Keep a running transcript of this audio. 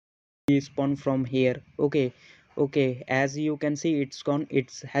respawn from here. Okay, as you can see, it's gone,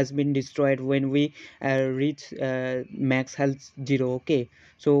 it has been destroyed when we reach max health 0. Okay,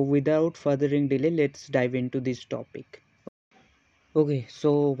 so without furthering delay, let's dive into this topic. Okay,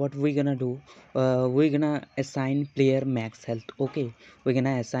 so what we're gonna do, we're gonna assign player max health. Okay, we're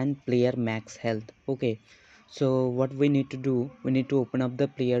gonna assign player max health. Okay, so what we need to do, we need to open up the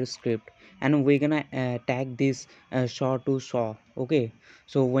player script, and we're gonna tag this saw to saw. Okay,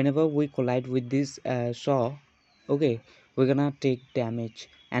 so whenever we collide with this saw, okay, we're gonna take damage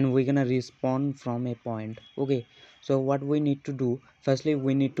and we're gonna respawn from a point. Okay, so what we need to do, firstly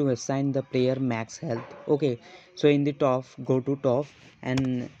we need to assign the player max health. Okay, so in the top, go to top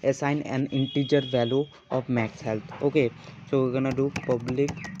and assign an integer value of max health. Okay, so we're gonna do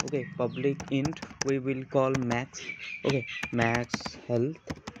public, okay, public int, we will call max. Okay, max health,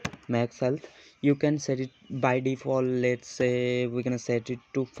 max health. You can set it by default, let's say we're gonna set it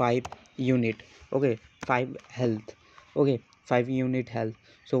to 5 unit. Okay, 5 health. Okay, 5 unit health.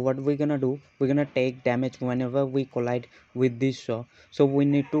 So what we're gonna do, we're gonna take damage whenever we collide with this saw. So we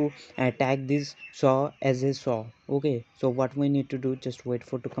need to tag this saw as a saw. Okay, so what we need to do, just wait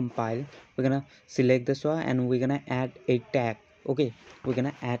for to compile. We're gonna select the saw and we're gonna add a tag. Okay, we're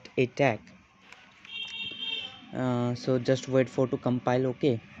gonna add a tag. So just wait for to compile.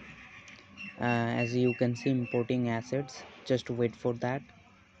 Okay, as you can see, importing assets, just wait for that.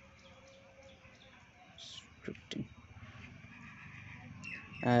 Scripting.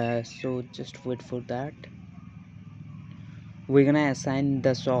 So just wait for that. We're gonna assign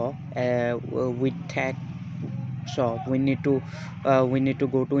the saw with tag saw. We need to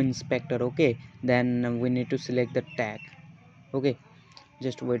go to inspector. Okay, then we need to select the tag. Okay,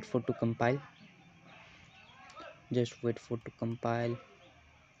 just wait for to compile, just wait for to compile.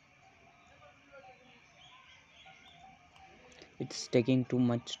 It's taking too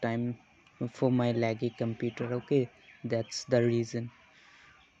much time for my laggy computer. Okay, that's the reason.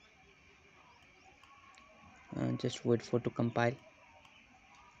 Just wait for to compile.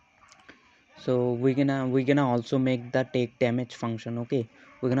 So we're gonna also make the take damage function. Okay,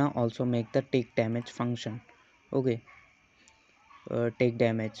 we're gonna also make the take damage function. Okay, take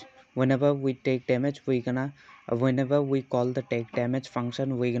damage, whenever we take damage, we're gonna whenever we call the take damage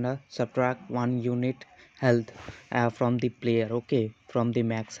function, we're gonna subtract 1 unit health from the player. Okay, from the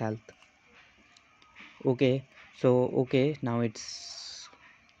max health. Okay, so okay, now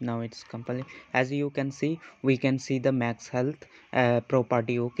it's company. As you can see, we can see the max health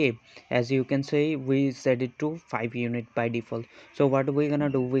property. Okay, as you can see, we set it to 5 unit by default. So what we're gonna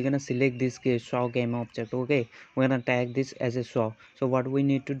do, we're gonna select this saw game object. Okay, we're gonna tag this as a saw. So what we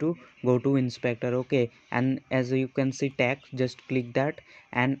need to do, go to inspector. Okay, and as you can see tag, just click that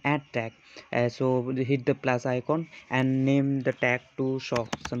and add tag. So hit the plus icon and name the tag to saw,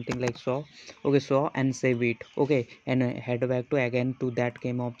 something like saw. Okay, saw, and save it. Okay, and head back to again to that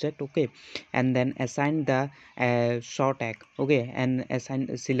game object. Okay, and then assign the saw tag. Okay, and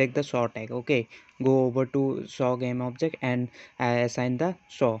select the saw tag. Okay, go over to saw game object and assign the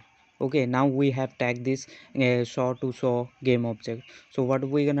saw. Okay, now we have tagged this saw to saw game object. So what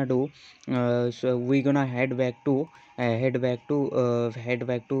we're gonna do, so we're gonna head back to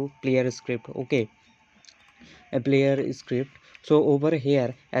player script. Okay, a player script. So over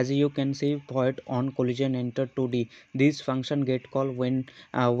here, as you can see, point on collision enter 2D, this function get called when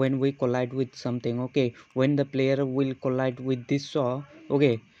we collide with something. Okay, when the player will collide with this saw.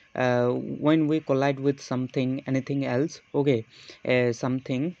 Okay, when we collide with something, anything else. Okay,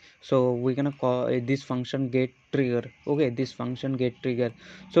 something, so we're gonna call this function get trigger. Okay, this function get trigger.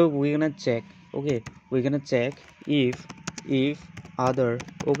 So we're gonna check. Okay, we're gonna check if other.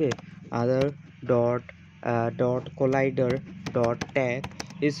 Okay, other dot dot collider dot tag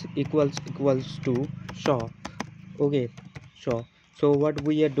is equals to saw. Okay, sure. So what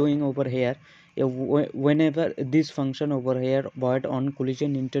we are doing over here, whenever this function over here, void on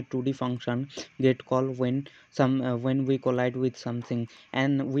collision inter 2D function get called when we collide with something,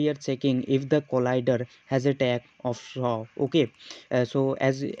 and we are checking if the collider has a tag of saw. Okay, so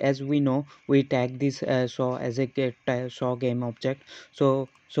as we know, we tag this saw as a saw game object. So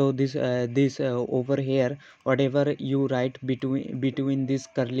this over here, whatever you write between these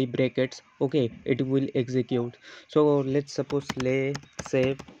curly brackets, okay, it will execute. So let's suppose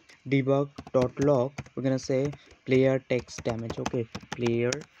say debug.log, we're gonna say player takes damage. Okay,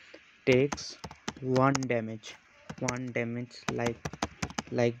 player takes one damage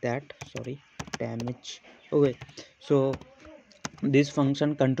like that, sorry, damage. Okay, so this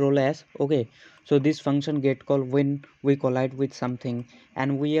function control as. Okay, So this function get called when we collide with something,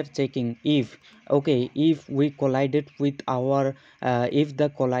 and we are checking if, okay, if we collided with our if the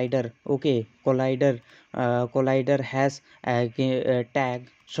collider, okay, collider has a tag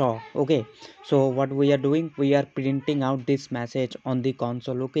saw, okay. So what we are doing, we are printing out this message on the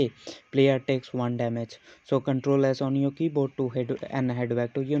console, okay. Player takes 1 damage. So control S on your keyboard to head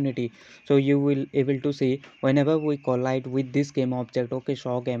back to Unity. So you will able to see whenever we collide with this game object, okay,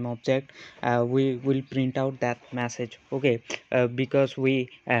 saw game object, we will print out that message, okay. Because we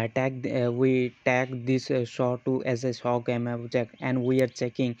tag this saw to as a saw game object, and we are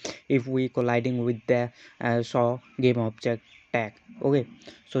checking if we colliding with the saw game object tag, okay.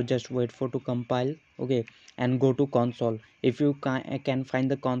 So just wait for to compile, okay, and go to console. If you can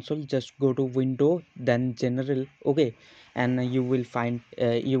find the console, just go to window, then general, okay, and you will find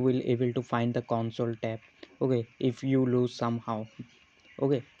you will able to find the console tab, okay, if you lose somehow,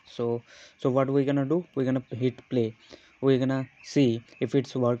 okay. So what we're gonna do, we're gonna hit play. We're gonna see if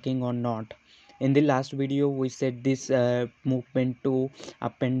it's working or not. In the last video we set this movement to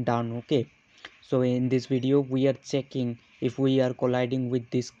up and down, okay. So in this video we are checking if we are colliding with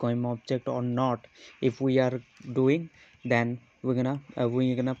this coin object or not. If we are doing, then we're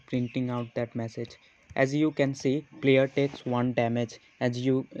gonna printing out that message. As you can see, player takes 1 damage. As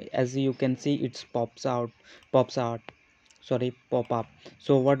you can see, it pops out, sorry, pop up.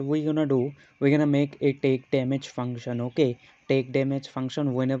 So what we're gonna do, we're gonna make a take damage function, okay. Take damage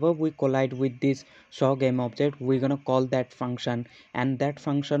function, whenever we collide with this saw game object, we're gonna call that function, and that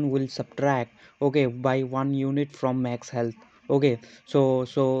function will subtract, okay, by 1 unit from max health, okay. So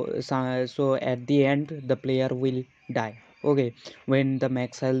at the end the player will die, okay, when the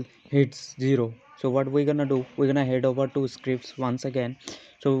max health hits 0. So what we're gonna do, we're gonna head over to scripts once again.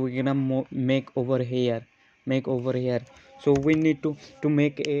 So we're gonna make over here. So we need to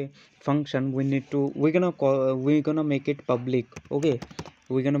make a function. We're gonna make it public, okay.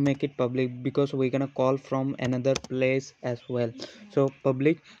 We're gonna make it public because we're gonna call from another place as well. So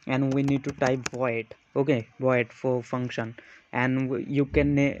public, and we need to type void, okay, void for function. And you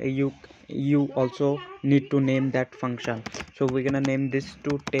can you also need to name that function. So we're gonna name this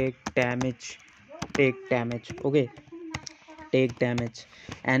to take damage, okay. Take damage,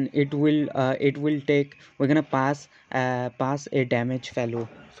 and it will take, we're gonna pass a damage value.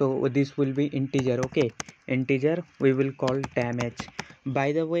 So this will be integer, okay. Integer we will call damage.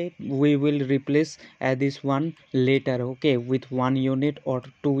 By the way, we will replace this one later, okay, with 1 unit or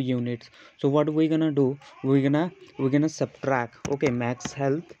 2 units. So what we're gonna do, we're gonna subtract, okay, max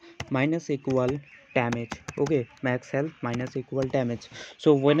health minus equal damage, okay. Max health minus equal damage.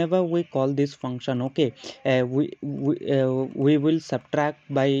 So whenever we call this function, okay, we will subtract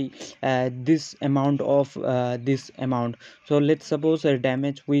by this amount of this amount. So let's suppose a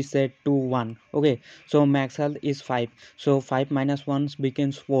damage we set to 1, okay. So max health is 5, so 5 minus 1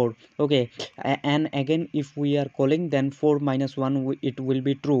 becomes 4, okay. And again, if we are calling, then 4 minus 1 it will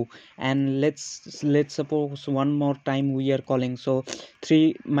be true. And let's suppose one more time we are calling, so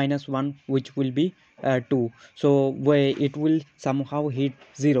 3 minus 1, which will be 2. So where it will somehow hit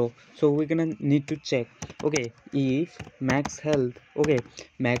 0. So we're gonna need to check, okay, if max health, okay,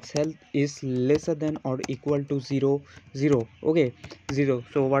 max health is lesser than or equal to 0, okay, 0.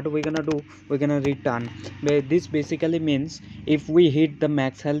 So what we're gonna do, we're gonna return, where this basically means if we hit the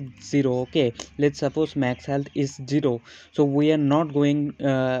max health 0, okay, let's suppose max health is 0. So we are not going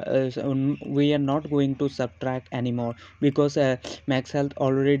we are not going to subtract anymore, because max health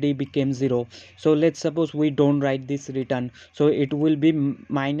already became 0. So let's suppose we don't write this return, so it will be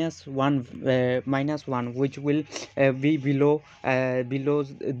minus 1, which will be below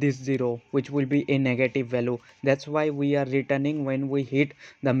this 0, which will be a negative value. That's why we are returning when we hit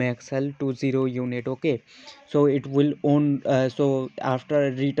the max health to 0 unit, okay. So it will own so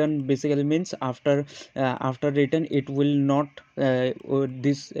after return basically means after return it will not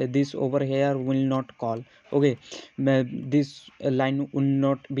this over here will not call, okay. This line will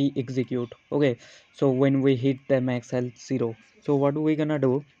not be execute, okay. So when we hit the max health 0, so what we gonna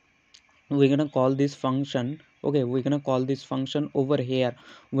do, we're gonna call this function, okay. We're gonna call this function over here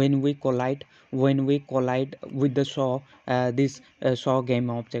when we collide with the saw this saw game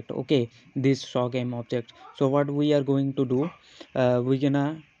object, okay, this saw game object. So what we are going to do, we're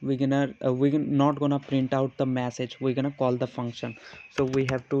not gonna print out the message, we're gonna call the function. So we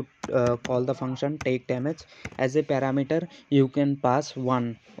have to call the function take damage. As a parameter you can pass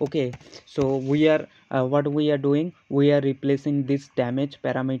 1, okay. So we are what we are doing, we are replacing this damage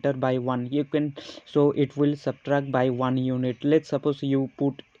parameter by 1. You can, so it will subtract by 1 unit. Let's suppose you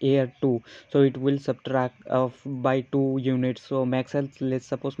put here 2, so it will subtract of by 2 units. So max health, let's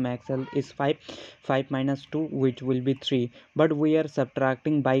suppose max health is 5, 5 minus 2, which will be 3, but we are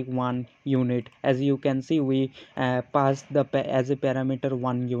subtracting by 1 unit. As you can see, we pass the as a parameter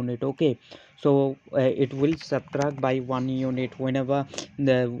 1 unit. Okay, so it will subtract by 1 unit whenever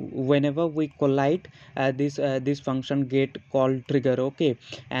we collide. This function get called trigger. Okay,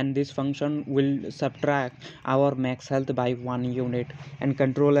 and this function will subtract our max health by 1 unit. And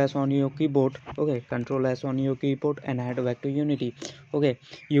control s on your keyboard. Okay, control s on your keyboard and add back to Unity. Okay,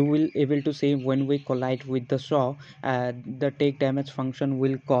 you will able to see when we collide with the saw, the take damage function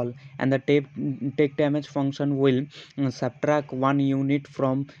will call, and the take damage function will subtract 1 unit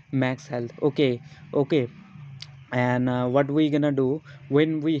from max health. Okay, okay. And what we gonna do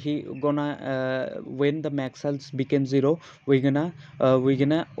when when the max health became 0, we're gonna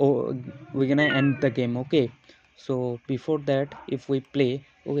end the game. Okay, so before that, if we play,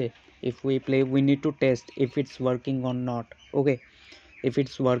 okay, if we play, we need to test if it's working or not. Okay, if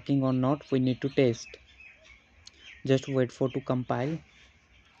it's working or not, we need to test. Just wait for to compile.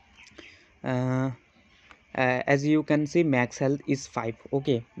 uh, as you can see, max health is 5.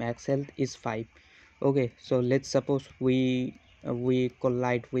 Okay, max health is 5. Okay, so let's suppose we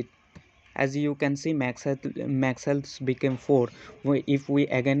collide with, as you can see, max health became 4. If we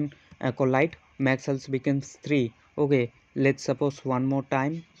again collide, max health becomes 3. Okay, let's suppose one more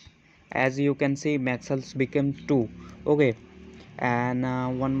time. As you can see, max health became 2. Okay, and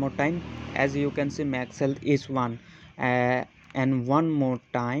one more time, as you can see, max health is 1. uh, and one more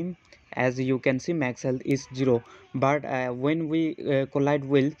time, as you can see, max health is 0. But when we collide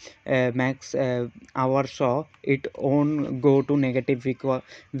with max our saw, it won't go to negative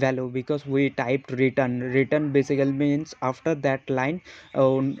value, because we typed return basically means after that line,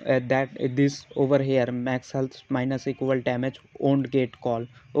 that this over here max health minus equal damage won't get called.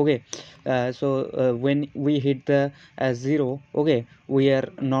 Okay, so when we hit the 0, okay, we are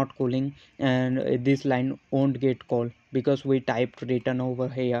not calling, and this line won't get called because we typed return over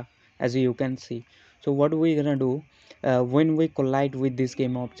here, as you can see. So what we gonna do when we collide with this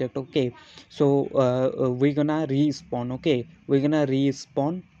game object? Okay, so we're gonna respawn. Okay, we're gonna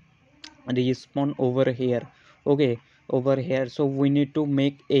respawn over here. Okay, over here, so we need to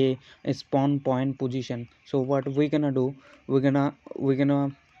make a spawn point position. So what we gonna do, we're gonna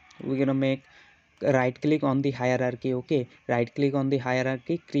make right click on the hierarchy. Okay, right click on the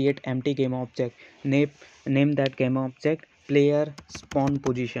hierarchy, create empty game object, name that game object player spawn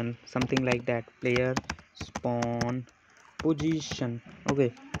position, something like that, player spawn position.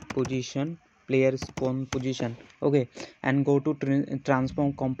 Okay, position, player spawn position. Okay, and go to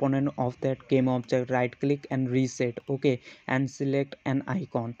transform component of that game object, right click and reset. Okay, and select an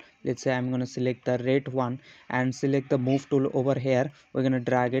icon. Let's say I'm going to select the red one, and select the move tool over here. We're going to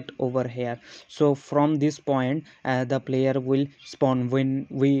drag it over here. So from this point, the player will spawn when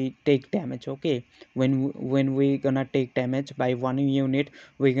we take damage. Okay, when we gonna take damage by 1 unit,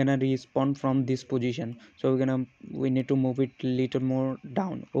 we're gonna respawn from this position. So we need to move it little more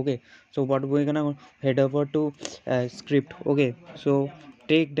down. Okay, so what we're gonna head over to script. Okay, so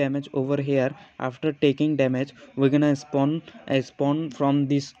take damage over here. After taking damage, we're gonna spawn from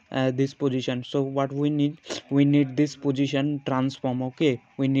this position. So what we need this position transform. Okay,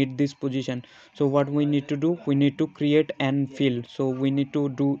 we need this position. So what we need to do, we need to create an field. So we need to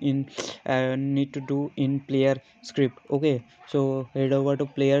do in player script. Okay, so head over to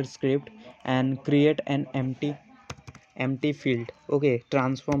player script and create an empty field. Okay,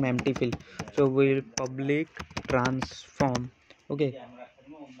 transform empty field. So we'll public transform. Okay,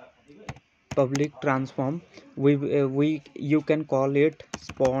 public transform. We you can call it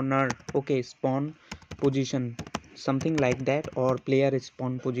spawner. Okay, spawn position, something like that, or player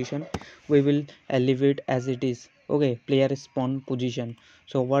spawn position. We will leave it as it is. Okay, player spawn position.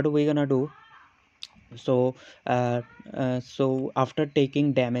 So what are we gonna do? So so after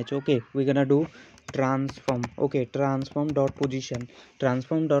taking damage, okay, we're gonna do transform. Okay, transform dot position.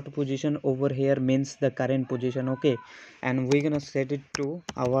 Transform dot position over here means the current position. Okay, and we're gonna set it to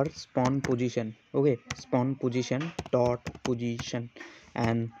our spawn position. Okay, spawn position dot position,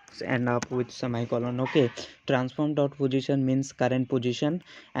 and end up with semicolon. Okay, transform dot position means current position,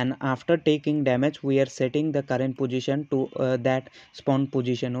 and after taking damage, we are setting the current position to that spawn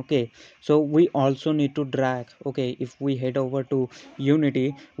position. Okay, so we also need to drag. Okay, if we head over to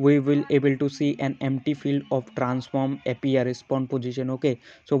Unity, we will able to see an empty field of transform appear spawn position. Okay,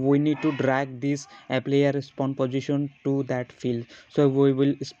 so we need to drag this player spawn position to that field. So we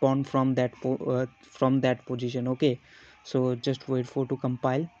will spawn from that position. Okay, so just wait for to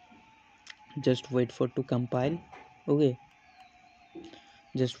compile. Just wait for to compile. Okay,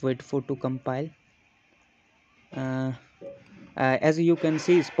 just wait for to compile. uh, as you can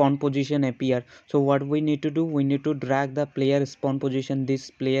see, spawn position appear. So what we need to do, we need to drag the player spawn position,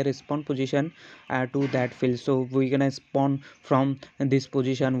 this player spawn position, to that field. So we're gonna spawn from this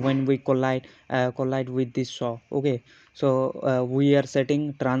position when we collide with this saw. Okay, so we are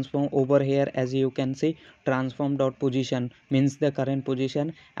setting transform over here. As you can see, transform dot position means the current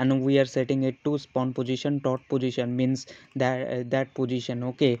position, and we are setting it to spawn position dot position means that that position.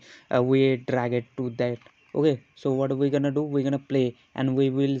 Okay, we drag it to that. Okay, so what are we gonna do, we're gonna play and we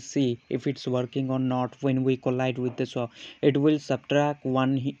will see if it's working or not. When we collide with the saw, it will subtract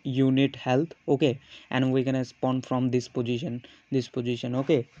one unit health. Okay, and we're gonna spawn from this position.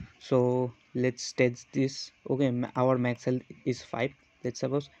 Okay, so let's test this. Okay, our max health is 5. Let's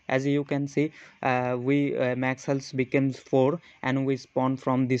suppose, as you can see, we max health becomes 4 and we spawn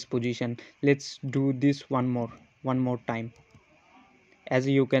from this position. Let's do this one more time. As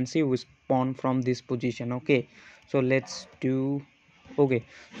you can see, we spawn from this position. Okay, so let's do. Okay,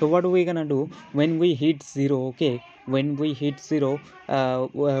 so what are we gonna do when we hit 0? Okay, when we hit 0,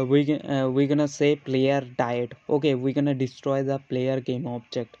 we're gonna say player died. Okay, we're gonna destroy the player game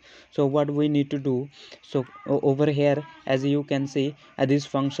object. So what we need to do, so over here, as you can see, this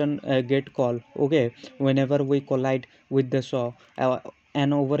function get call. Okay, whenever we collide with the saw,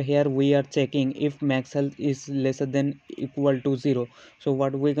 and over here we are checking if max health is lesser than equal to 0. So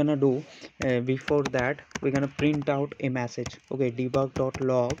what we're gonna do, before that we're gonna print out a message. Okay,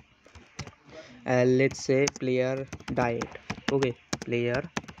 debug.log, let's say player died. Okay, player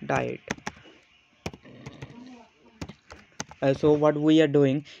died. So what we are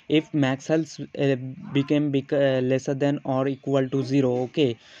doing, if max health became lesser than or equal to 0,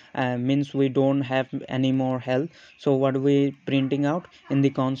 okay, means we don't have any more health. So what we printing out in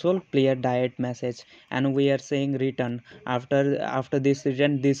the console, player died message, and we are saying return. After this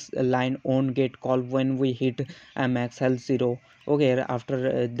return, this line won't get called when we hit max health 0. Okay,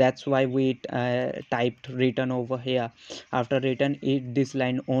 after that's why we typed return over here. After return, this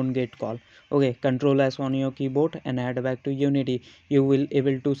line won't get called. Okay, control s on your keyboard and add back to Unity. You will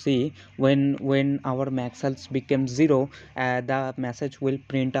able to see when our max health becomes 0, the message will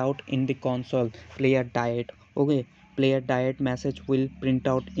print out in the console, player died. Okay, player died message will print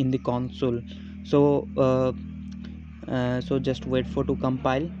out in the console. So so just wait for to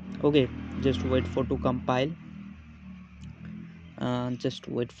compile. Okay, just wait for to compile. Just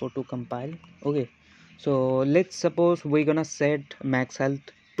wait for to compile. Okay, so let's suppose we're gonna set max health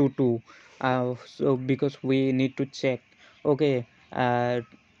to 2. So because we need to check. Okay, uh,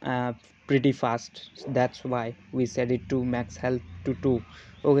 uh, pretty fast, that's why we set it to max health to 2.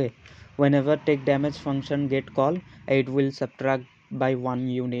 Okay, whenever take damage function get called, it will subtract by 1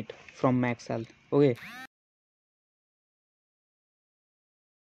 unit from max health. Okay,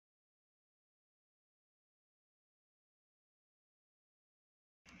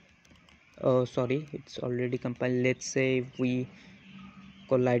 sorry, it's already compiled. Let's say we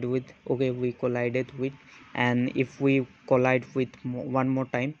collide with. Okay, we collided with, and if we collide with one more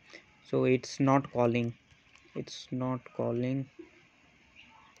time, so it's not calling.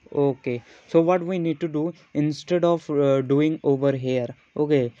 Okay, so what we need to do, instead of doing over here,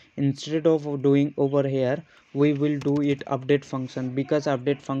 okay, instead of doing over here, we will do it update function, because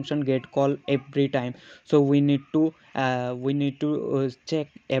update function get called every time. So we need to check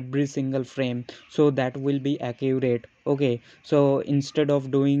every single frame, so that will be accurate. Okay, so instead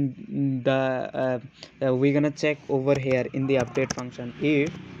of doing the we're gonna check over here in the update function, if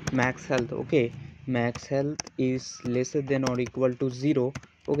max health, okay, max health is lesser than or equal to 0.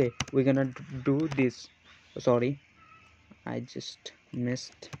 Okay, we're gonna do this. Sorry, I just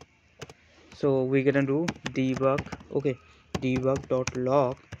missed. So we're gonna do debug. Okay,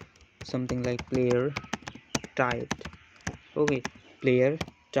 debug.log something like player type. Okay, player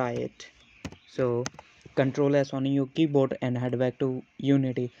type. So control s on your keyboard and head back to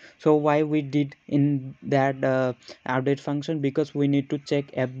Unity. So why we did in that update function, because we need to check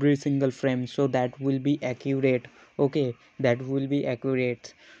every single frame, so that will be accurate. Okay, that will be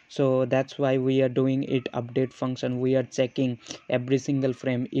accurate. So that's why we are doing it update function. We are checking every single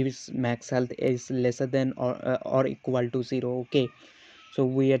frame if max health is lesser than or equal to 0. Okay, so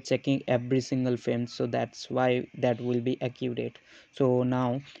we are checking every single frame, so that's why that will be accurate. So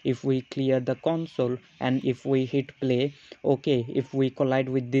now if we clear the console and if we hit play, okay, if we collide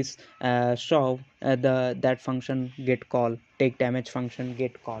with this shove, the that function get called, take damage function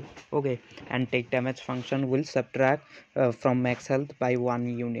get called. Okay, and take damage function will subtract from max health by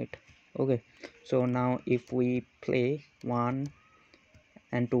 1 unit. Okay, so now if we play one,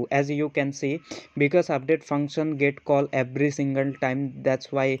 and 2. As you can see, because update function get call every single time,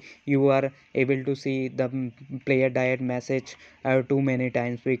 that's why you are able to see the player died message too many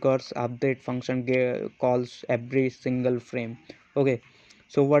times, because update function calls every single frame. Okay,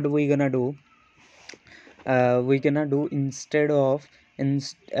 so what we gonna do, we're gonna do, instead of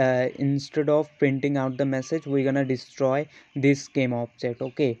printing out the message, we're gonna destroy this game object.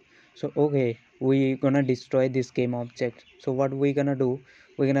 Okay, so okay, we gonna destroy this game object. So what we gonna do,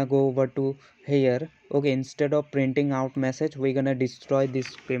 we're gonna go over to here. Okay, instead of printing out message, we're gonna destroy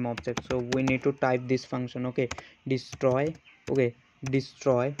this game object. So we need to type this function. Okay, destroy. Okay,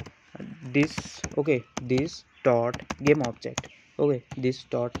 destroy this. Okay, this dot game object. Okay, this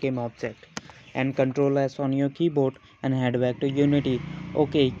dot game object, and Control S on your keyboard and head back to Unity.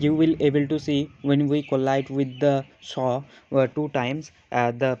 Okay, you will able to see when we collide with the saw two times,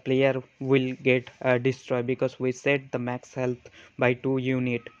 the player will get destroyed, because we set the max health by 2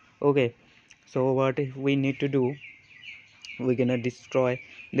 unit. Okay, so what we need to do, we're gonna destroy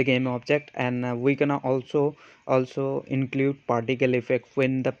the game object, and we're gonna also include particle effect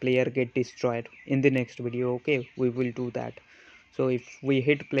when the player get destroyed in the next video. Okay, we will do that. So if we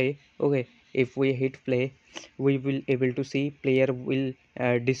hit play, okay, if we hit play, we will able to see player will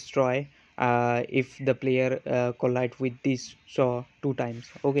destroy if the player collide with this saw two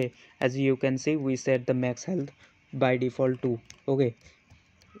times. Okay, as you can see, we set the max health by default 2. Okay,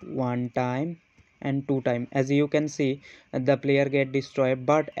 one time and two time. As you can see, the player get destroyed,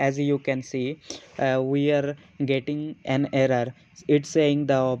 but as you can see, we are getting an error. It's saying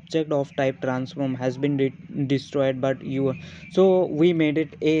the object of type transform has been destroyed, but you, so we made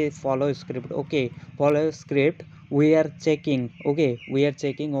it a follow script. Okay, follow script, we are checking. Okay, we are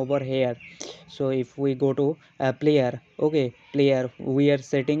checking over here. So if we go to player, okay, player, we are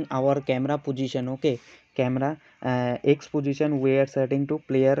setting our camera position. Okay, camera x position we are setting to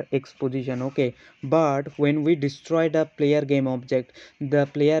player x position. Okay, but when we destroy the player game object, the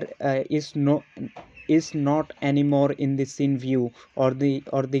player is not anymore in the scene view or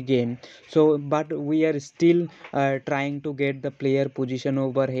the game. So but we are still trying to get the player position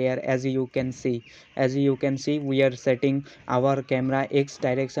over here. As you can see, we are setting our camera x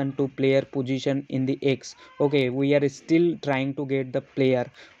direction to player position in the x. Okay, we are still trying to get the player.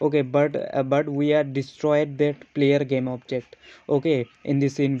 Okay, but we are destroyed that player game object. Okay, in the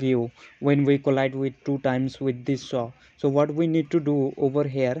scene view when we collide with two times with this saw. So what we need to do over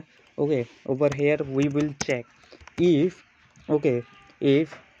here, okay, over here we will check if, okay,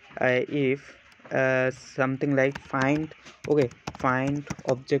 if something like find, okay, find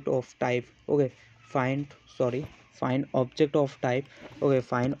object of type. Okay, find, sorry, find object of type. Okay,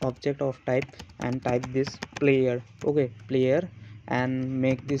 find object of type and type this player. Okay, player, and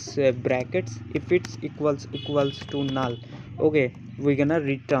make this brackets. If it's equals to null, okay, we're gonna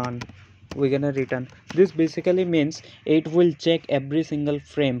return this. Basically means it will check every single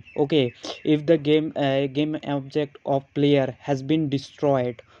frame. Okay, if the game object of player has been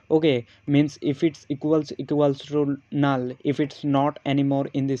destroyed, okay, means if it's equals to null, if it's not anymore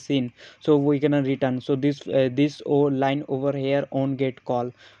in the scene, so we're gonna return. So this line over here on get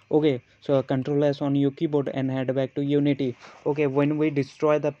call. Okay, so Control S on your keyboard and head back to Unity. Okay, when we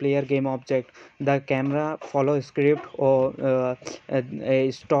destroy the player game object, the camera follow script or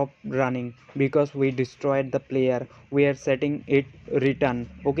stop running, because we destroyed the player. We are setting it return.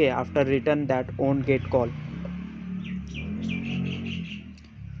 Okay, after return that on get call.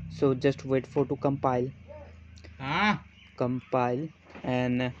 So just wait for to compile,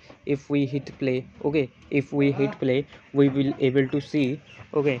 and if we hit play, okay, if we hit play, we will able to see,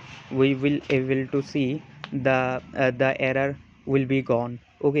 okay, we will able to see the error will be gone.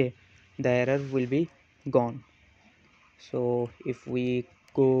 Okay, the error will be gone. So if we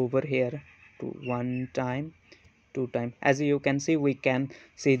go over here to one time, two time, as you can see, we can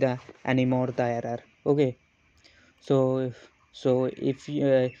see the anymore the error. Okay, so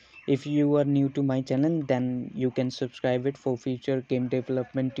if you are new to my channel, then you can subscribe it for future game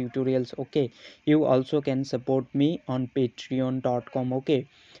development tutorials. Okay, you also can support me on patreon.com. Okay,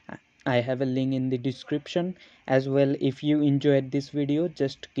 I have a link in the description as well. If you enjoyed this video,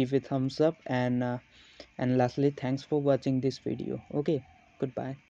 just give a thumbs up, and lastly, thanks for watching this video. Okay, goodbye.